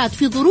للمتغيرات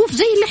في ظروف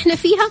زي اللي احنا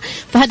فيها،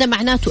 فهذا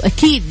معناته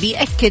أكيد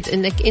بيأكد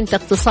أنك أنت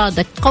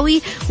اقتصادك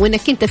قوي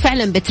وأنك أنت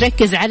فعلا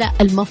بتركز على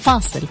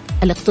المفاصل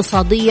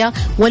الاقتصادية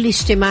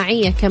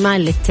والاجتماعية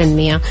كمان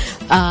للتنمية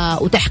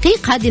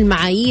وتحقيق هذه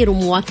المعايير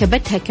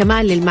ومواكبتها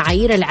كمان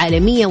للمعايير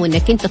العالمية،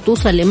 وأنك أنت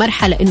توصل نوصل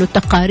لمرحلة إنه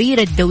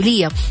التقارير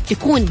الدولية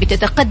تكون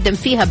بتتقدم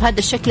فيها بهذا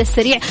الشكل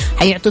السريع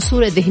حيعطي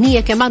صورة ذهنية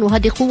كمان،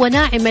 وهذه قوة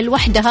ناعمة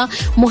لوحدها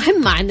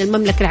مهمة عن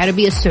المملكة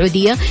العربية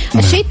السعودية.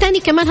 الشيء الثاني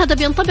كمان هذا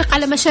بينطبق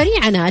على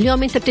مشاريعنا.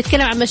 اليوم أنت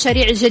بتتكلم عن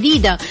مشاريع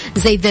جديدة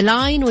زي ذا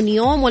لاين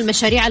ونيوم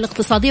والمشاريع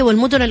الاقتصادية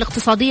والمدن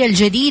الاقتصادية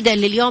الجديدة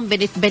اللي اليوم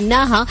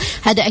بنتبناها.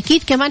 هذا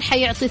أكيد كمان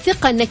حيعطي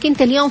ثقة أنك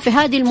أنت اليوم في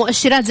هذه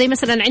المؤشرات، زي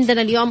مثلا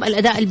عندنا اليوم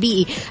الأداء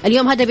البيئي،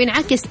 اليوم هذا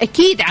بينعكس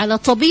أكيد على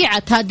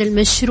طبيعة هذا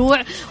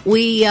المشروع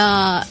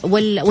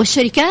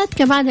والشركات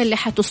كمان اللي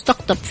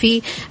حتستقطب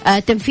في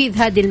تنفيذ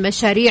هذه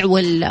المشاريع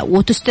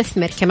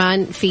وتستثمر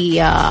كمان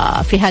في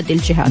هذه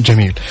الجهات.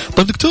 جميل.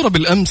 طيب دكتورة،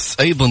 بالأمس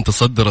أيضا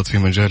تصدرت في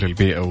مجال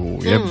البيئة،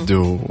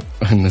 ويبدو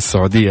أن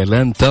السعودية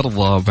لن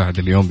ترضى بعد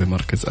اليوم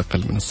بمركز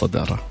أقل من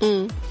الصدارة.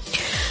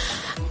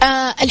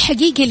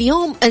 الحقيقة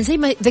اليوم زي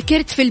ما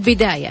ذكرت في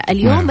البداية،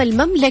 اليوم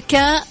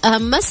المملكة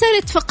ما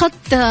صارت فقط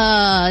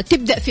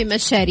تبدأ في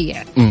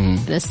مشاريع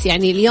بس.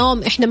 يعني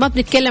اليوم احنا ما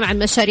بنتكلم عن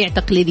مشاريع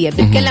تقليدية،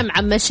 بنتكلم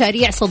عن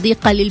مشاريع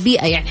صديقة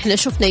للبيئة. يعني احنا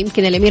شفنا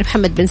يمكن الأمير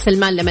محمد بن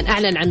سلمان لما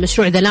أعلن عن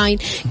مشروع ذا لاين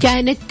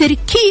كان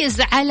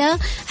التركيز على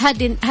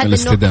هذا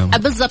الاستدامة،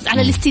 بالضبط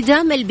على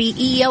الاستدامة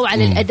البيئية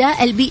وعلى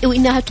الأداء البيئي،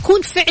 وإنها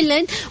تكون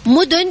فعلا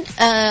مدن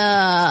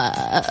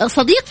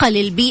صديقة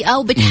للبيئة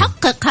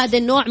وبتحقق هذا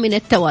النوع من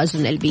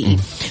التوازن البيئي.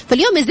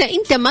 فاليوم إذا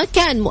أنت ما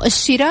كان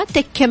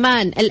مؤشراتك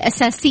كمان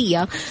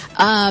الأساسية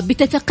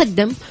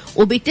بتتقدم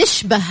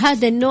وبتشبه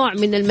هذا النوع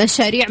من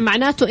المشاريع،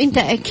 معناته أنت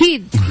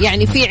أكيد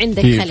يعني في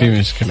عندك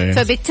خلل.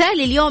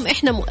 فبالتالي اليوم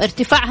إحنا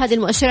ارتفاع هذه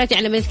المؤشرات،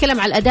 يعني لما نتكلم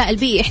على الأداء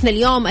البيئي إحنا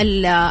اليوم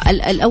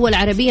الأول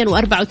عربيا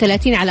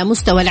و34 على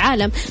مستوى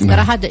العالم،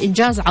 ترى هذا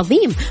إنجاز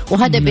عظيم.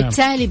 وهذا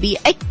بالتالي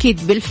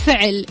بيأكد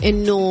بالفعل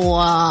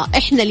إنه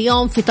إحنا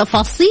اليوم في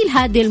تفاصيل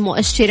هذه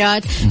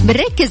المؤشرات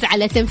بنركز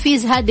على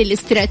تنفيذ هذه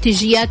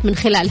الاستراتيجيات من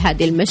خلال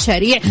هذه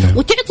المشاريع،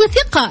 وتعطي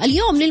ثقة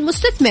اليوم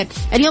للمستثمر.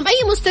 اليوم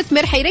أي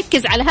مستثمر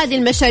حيركز على هذه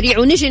المشاريع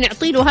ونجي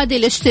نعطيله هذه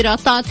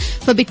الاشتراطات،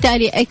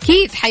 فبالتالي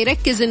أكيد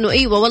حيركز إنه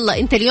أيوة والله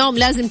أنت اليوم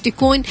لازم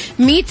تكون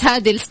ميت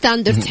هذه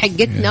الستاندردز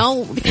حقتنا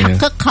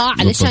وبتحققها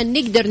علشان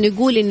نقدر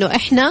نقول إنه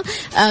إحنا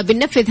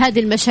بننفذ هذه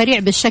المشاريع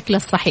بالشكل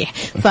الصحيح.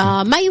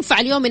 فما ينفع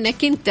اليوم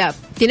إنك أنت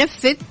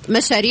تنفذ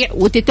مشاريع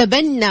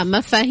وتتبنى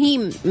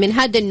مفاهيم من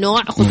هذا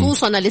النوع،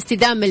 خصوصا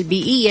الاستدامة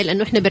البيئية،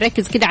 لأنه إحنا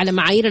بنركز كده على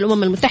معايير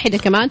الأمم المتحدة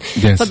كمان.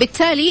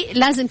 فبالتالي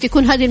لازم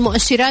تكون هذه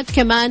المؤشرات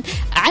كمان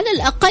على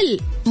الأقل،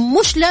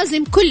 مش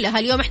لازم كلها.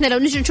 اليوم احنا لو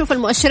نجي نشوف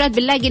المؤشرات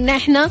بنلاقي ان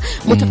احنا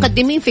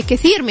متقدمين في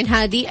كثير من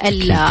هذه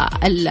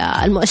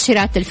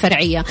المؤشرات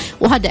الفرعية،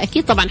 وهذا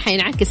اكيد طبعا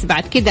حينعكس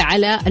بعد كده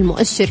على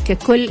المؤشر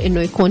ككل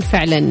انه يكون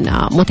فعلا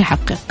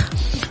متحقق.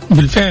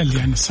 بالفعل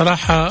يعني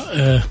الصراحة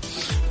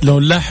لو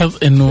نلاحظ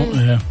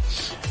انه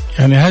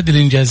يعني هذه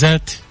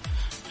الانجازات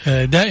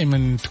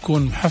دائما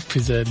تكون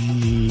محفزة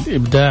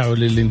للإبداع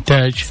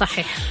وللإنتاج.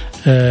 صحيح.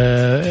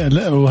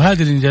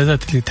 وهذه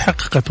الإنجازات اللي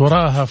تحققت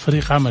وراءها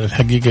فريق عمل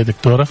الحقيقة يا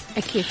دكتورة،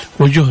 أكيد،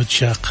 وجهد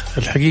شاق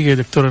الحقيقة يا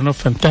دكتورة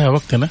نوف. انتهى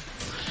وقتنا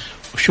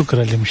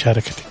وشكرا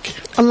لمشاركتك.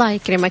 الله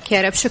يكرمك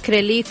يا رب،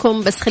 شكرا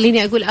لكم. بس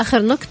خليني أقول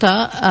آخر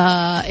نقطة،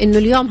 إنه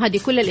اليوم هذه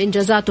كل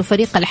الإنجازات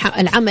وفريق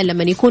العمل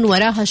لما يكون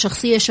وراها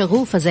شخصية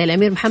شغوفة زي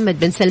الأمير محمد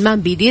بن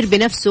سلمان بيدير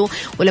بنفسه،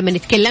 ولما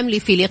نتكلم لي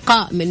في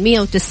لقاء من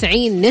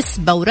 190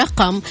 نسبة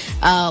ورقم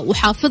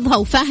وحافظها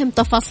وفاهم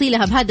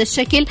تفاصيلها بهذا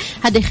الشكل،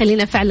 هذا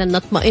يخلينا فعلا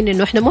نطمئن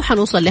إنه إحنا مو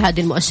حنوصل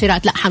لهذه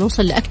المؤشرات، لا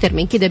حنوصل لأكثر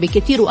من كده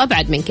بكثير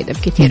وأبعد من كده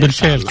بكثير.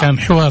 بالفعل كان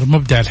حوار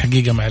مبدع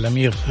الحقيقة مع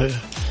الأمير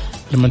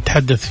لما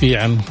نتحدث فيه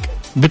عن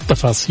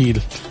بالتفاصيل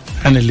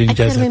عن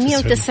الإنجازات. أكثر من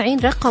 190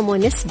 رقم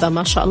ونسبة،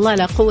 ما شاء الله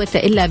لا قوة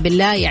إلا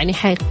بالله. يعني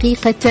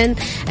حقيقة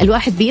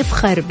الواحد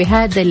بيفخر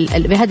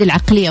بهذه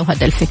العقلية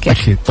وهذا الفكر.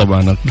 أكيد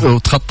طبعا،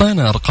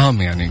 وتخطينا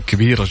أرقام يعني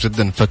كبيرة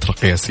جدا، فترة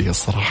قياسية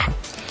الصراحة.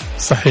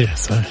 صحيح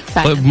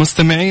صحيح. طيب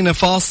مستمعينا،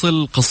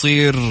 فاصل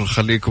قصير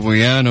خليكم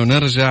ويانا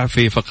ونرجع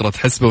في فقرة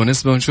حسبة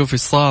ونسبة ونشوف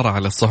ايش صار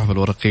على الصحف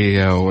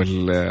الورقية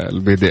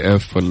والبي دي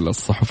اف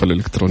والصحف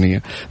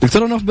الإلكترونية.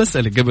 دكتورة نوف،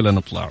 بسألك قبل أن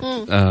نطلع،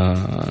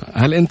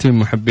 هل أنت من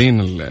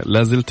محبين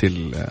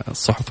لازلتي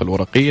الصحف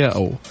الورقية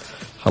أو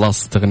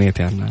خلاص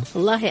استغنيتي عنها؟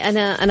 والله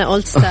أنا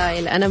أولد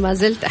ستايل، أنا ما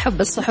زلت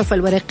أحب الصحف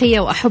الورقية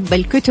وأحب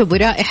الكتب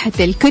ورائحة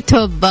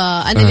الكتب.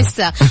 أنا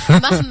لسه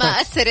مهما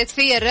أثرت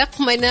في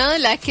الرقمنة،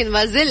 لكن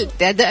ما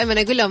زلت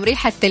دائما أقول لهم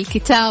ريحة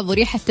الكتاب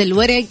وريحة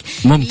الورق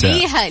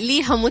ممتع،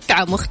 ليها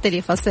متعة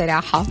مختلفة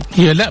صراحة.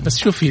 هي لا بس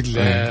شوفي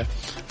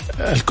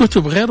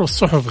الكتب غير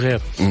والصحف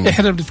غير.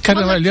 احنا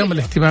بنتكلم اليوم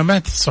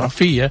الاهتمامات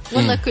الصحفية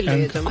والله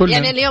كله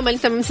يعني اليوم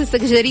انت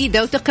ممسك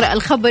جريدة وتقرأ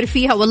الخبر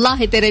فيها،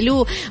 والله ترى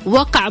له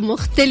وقع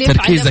مختلف،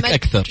 تركيزك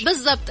أكثر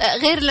بالضبط،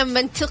 غير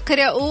لما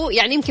تقرأه.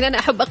 يعني يمكن أنا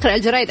أحب أقرأ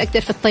الجرايد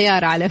أكثر في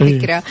الطيارة على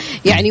فكرة.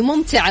 يعني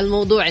ممتع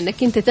الموضوع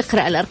انك انت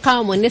تقرأ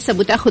الأرقام والنسب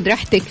وتأخذ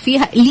راحتك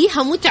فيها،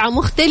 ليها متعة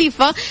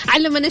مختلفة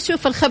عن لما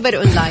نشوف الخبر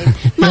أونلاين.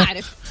 ما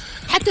أعرف،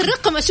 حتى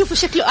الرقم أشوفه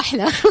شكله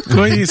أحلى.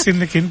 كويس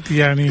إنك أنت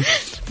يعني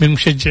من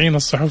مشجعين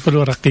الصحف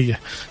الورقية.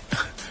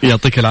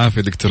 يعطيك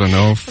العافية دكتورة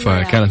نوف.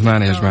 كانت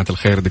معنا يا جماعة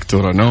الخير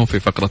دكتورة نوف في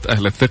فقرة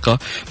أهل الثقة،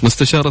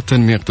 مستشارة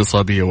تنمية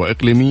اقتصادية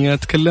وإقليمية.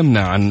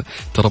 تكلمنا عن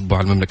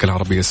تربع المملكة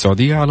العربية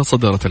السعودية على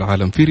صدارة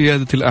العالم في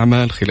ريادة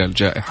الأعمال خلال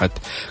جائحة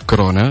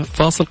كورونا.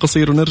 فاصل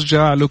قصير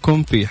ونرجع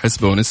لكم في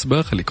حسبة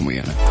ونسبة، خليكم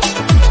ويانا.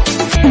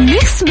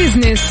 ميكس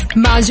بزنس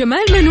مع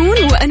جمال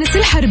منون وأنس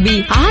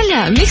الحربي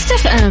على ميكس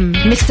اف ام.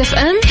 ميكس اف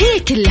ام هي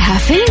كلها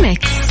في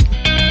الميكس.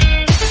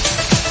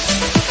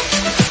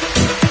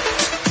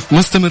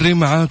 مستمرين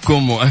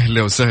معاكم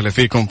وأهلا وسهلا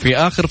فيكم في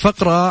آخر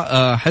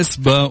فقرة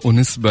حسبة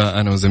ونسبة.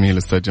 أنا وزميل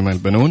أستاذ جمال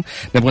بنون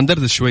نبغى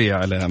ندردش شوية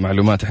على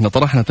معلومات. إحنا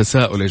طرحنا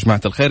تساؤل يا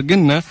جماعة الخير،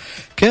 قلنا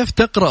كيف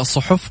تقرأ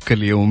صحفك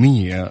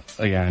اليومية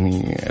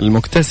يعني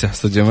المكتسح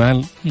أستاذ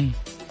جمال؟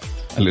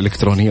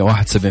 الإلكترونية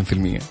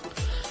 71%.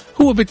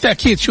 هو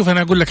بالتأكيد. شوف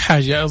أنا أقول لك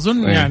حاجة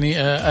أظن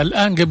يعني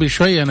الآن قبل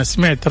شوية أنا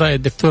سمعت رأي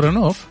الدكتورة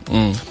نوف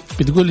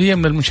بتقول هي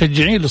من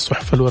المشجعين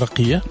للصحف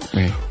الورقية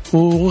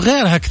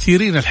وغيرها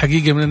كثيرين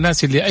الحقيقة من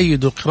الناس اللي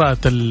أيدوا قراءة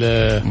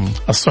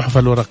الصحف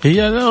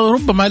الورقية.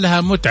 ربما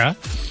لها متعة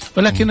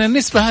ولكن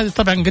النسبة هذه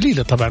طبعا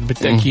قليلة طبعا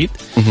بالتأكيد.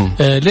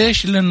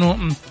 ليش؟ لأنه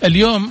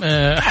اليوم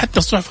حتى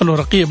الصحف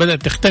الورقية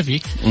بدأت تختفي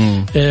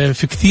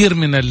في كثير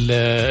من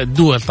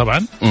الدول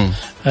طبعا.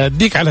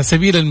 أديك على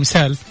سبيل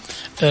المثال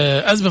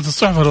أزمة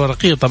الصحف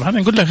الورقية طبعا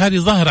نقول لك هذه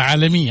ظاهرة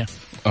عالمية.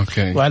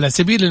 أوكي. وعلى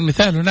سبيل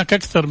المثال هناك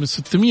أكثر من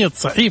 600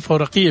 صحيفة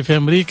ورقية في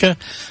أمريكا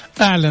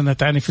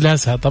أعلنت عن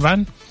إفلاسها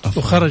طبعا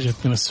وخرجت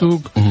من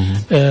السوق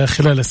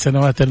خلال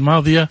السنوات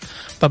الماضية.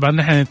 طبعا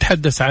نحن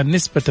نتحدث عن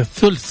نسبة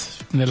الثلث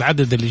من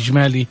العدد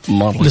الإجمالي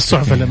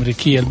للصحف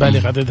الأمريكية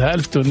البالغ عددها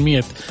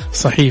 1800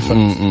 صحيفة.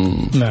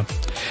 نعم.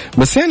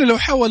 بس يعني لو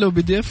حولوا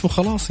PDF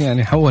وخلاص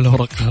يعني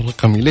حولوا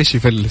رقمي ليش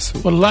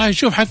يفلسوا؟ والله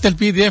شوف حتى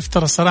الPDF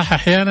ترى صراحة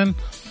أحيانا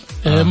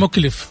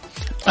مكلف.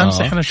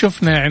 أمس احنا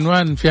شفنا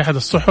عنوان في أحد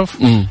الصحف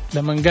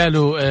لما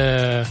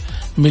قالوا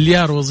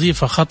مليار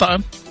وظيفة خطأ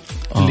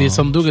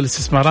لصندوق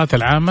الاستثمارات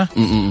العامة،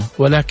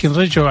 ولكن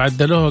رجعوا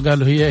عدلوها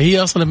قالوا هي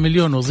أصلا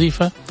 1,000,000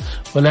 وظيفة،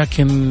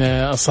 ولكن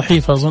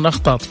الصحيفة أظن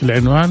أخطأت في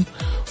العنوان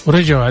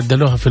ورجعوا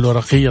عدلوها في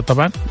الورقية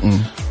طبعا.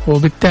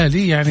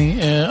 وبالتالي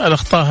يعني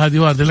الأخطاء هذه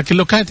واردة، لكن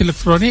لو كانت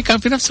إلكترونية كان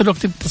في نفس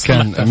الوقت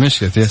كان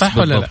مشيت. صح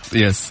ولا لا؟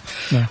 يس.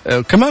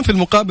 كمان في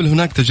المقابل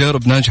هناك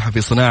تجارب ناجحة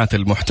في صناعة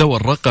المحتوى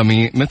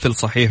الرقمي مثل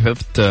صحيفة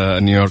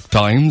نيويورك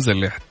تايمز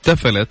اللي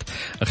احتفلت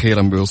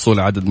أخيرا بوصول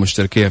عدد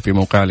مشتركيها في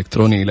موقع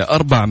إلكتروني إلى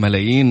 4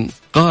 ملايين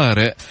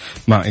قارئ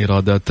مع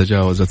إيرادات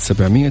تجاوزت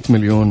 700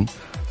 مليون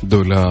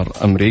دولار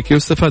أمريكي،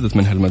 واستفادت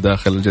منها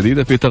المداخل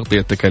الجديدة في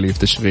تغطية تكاليف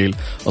تشغيل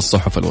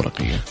الصحف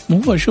الورقية.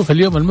 مو شوف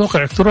اليوم الموقع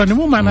الإلكتروني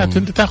مو معناته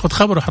أنت تأخذ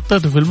خبر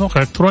وحطيته في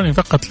الموقع الإلكتروني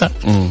فقط، لا.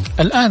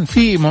 الآن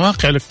في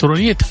مواقع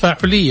إلكترونية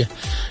تفاعلية.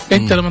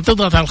 أنت لما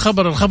تضغط على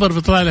الخبر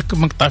بيطلع لك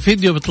مقطع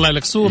فيديو، بيطلع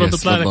لك صورة،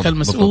 بيطلع لك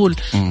المسؤول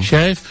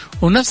شايف،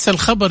 ونفس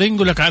الخبر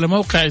ينقل لك على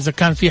موقع إذا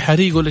كان في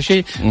حريق ولا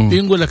شيء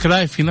بينقل لك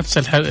لايف في نفس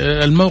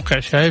الموقع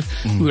شايف،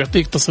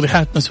 ويعطيك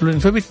تصريحات مسؤولين.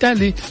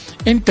 فبالتالي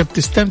أنت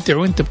بتستمتع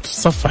وأنت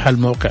بتتصفح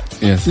الموقع.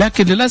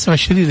 لكن للأسف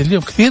الشديد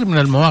اليوم كثير من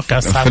المواقع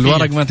الصحفية في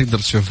الورق ما تقدر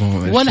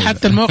تشوفهم ولا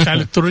حتى المواقع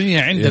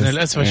الإلكترونية عندنا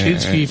للأسف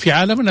الشديد في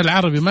عالمنا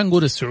العربي، ما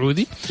نقول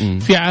السعودي،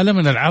 في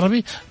عالمنا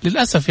العربي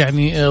للأسف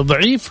يعني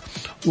ضعيف،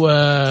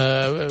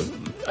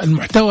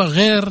 والمحتوى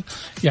غير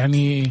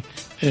يعني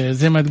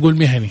زي ما تقول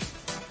مهني.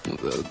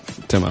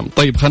 تمام.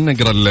 طيب خلنا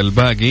نقرأ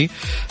الباقي.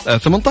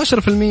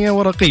 18%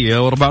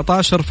 ورقية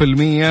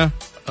و14%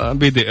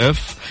 PDF.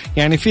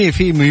 يعني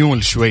في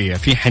ميول شويه،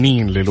 في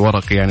حنين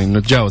للورق يعني انه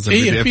تجاوز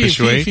الPDF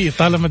شوي. في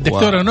طالما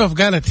الدكتوره نوف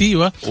قالت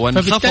ايوه،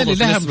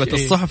 فبالتالي نسبه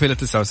الصحف الى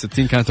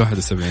 69 كانت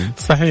 71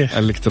 صحيح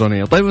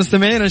الالكترونيه. طيب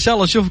مستمعين ان شاء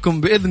الله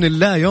اشوفكم باذن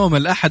الله يوم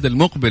الاحد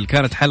المقبل.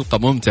 كانت حلقه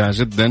ممتعه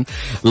جدا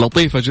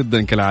لطيفه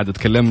جدا كالعاده.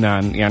 تكلمنا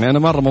عن يعني انا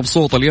مره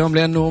مبسوط اليوم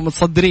لانه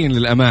متصدرين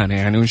للامانه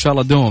يعني، وان شاء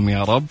الله دوم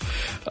يا رب.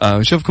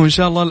 نشوفكم ان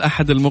شاء الله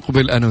الاحد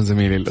المقبل انا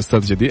وزميلي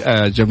الاستاذ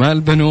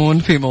جمال بنون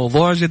في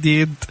موضوع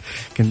جديد.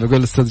 كنت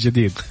بقول استاذ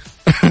جديد.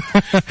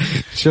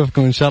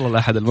 نشوفكم ان شاء الله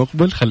الاحد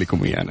المقبل،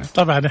 خليكم ويانا.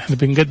 طبعا احنا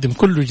بنقدم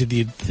كله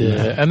جديد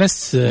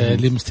انس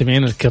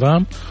لمستمعينا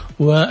الكرام،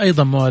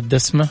 وايضا مواد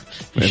دسمه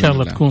ان شاء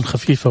الله تكون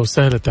خفيفه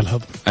وسهله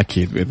الهضم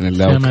اكيد باذن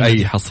الله.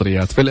 واي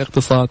حصريات في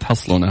الاقتصاد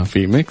حصلونها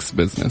في ميكس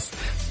بزنس.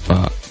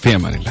 ففي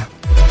امان الله.